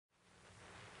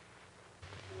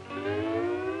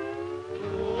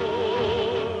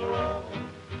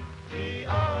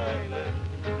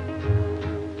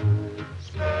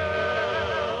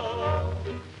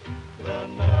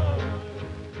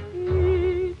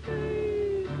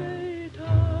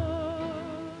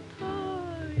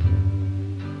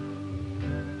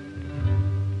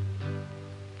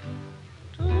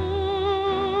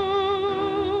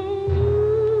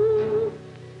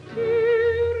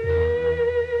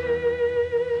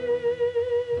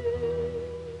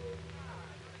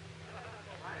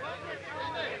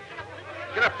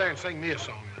there and sing me a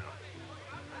song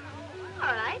now.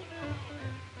 All right.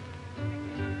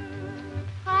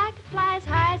 I could fly as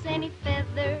high as any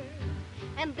feather,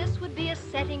 and this would be a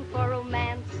setting for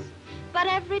romance. But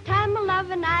every time my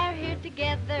love and I are here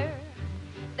together,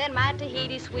 then my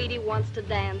Tahiti sweetie wants to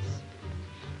dance.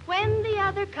 When the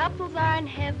other couples are in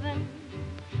heaven,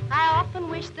 I often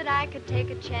wish that I could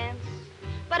take a chance.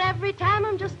 But every time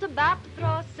I'm just about to throw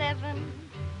a 7,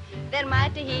 then my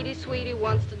Tahiti sweetie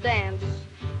wants to dance.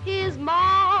 His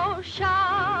motion,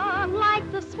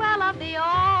 like the swell of the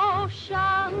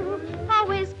ocean,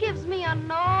 always gives me a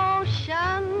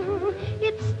notion.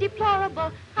 It's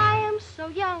deplorable, I am so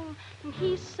young, and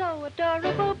he's so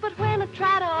adorable. But when I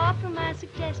try to offer my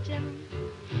suggestion,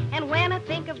 and when I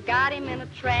think I've got him in a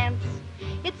trance,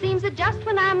 it seems that just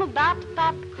when I'm about to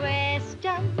pop the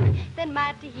question, then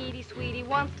my Tahiti sweetie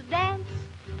wants to dance.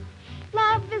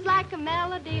 Love is like a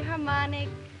melody harmonic.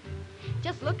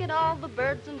 Just look at all the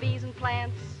birds and bees and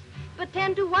plants. But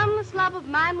 10 to 1, this love of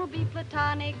mine will be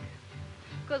platonic,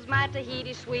 'cause my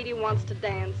Tahiti sweetie wants to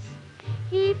dance.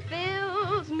 He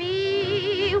fills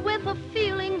me with a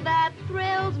feeling that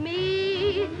thrills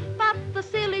me, but the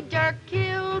silly jerk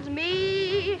kills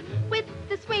me. With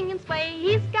the swing and sway,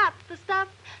 he's got the stuff,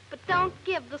 but don't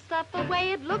give the stuff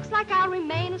away. It looks like I'll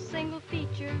remain a single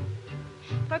feature,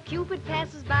 for Cupid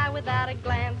passes by without a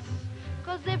glance.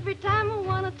 'Cause every time I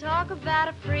want to talk about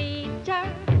a preacher,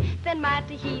 then my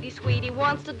Tahiti sweetie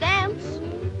wants to dance.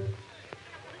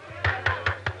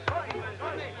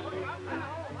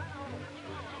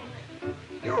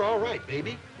 You're all right,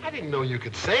 baby. I didn't know you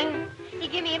could sing. You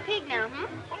give me a pig now,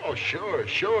 Oh, sure,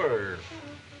 sure.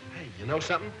 Hey, you know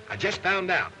something? I just found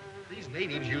out. These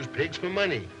natives use pigs for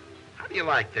money. How do you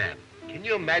like that? Can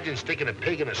you imagine sticking a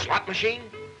pig in a slot machine?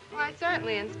 Why,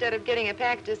 certainly, instead of getting a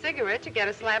package of cigarettes, you get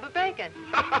a slab of bacon.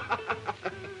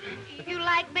 You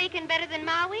like bacon better than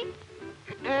Maui?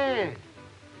 Mm.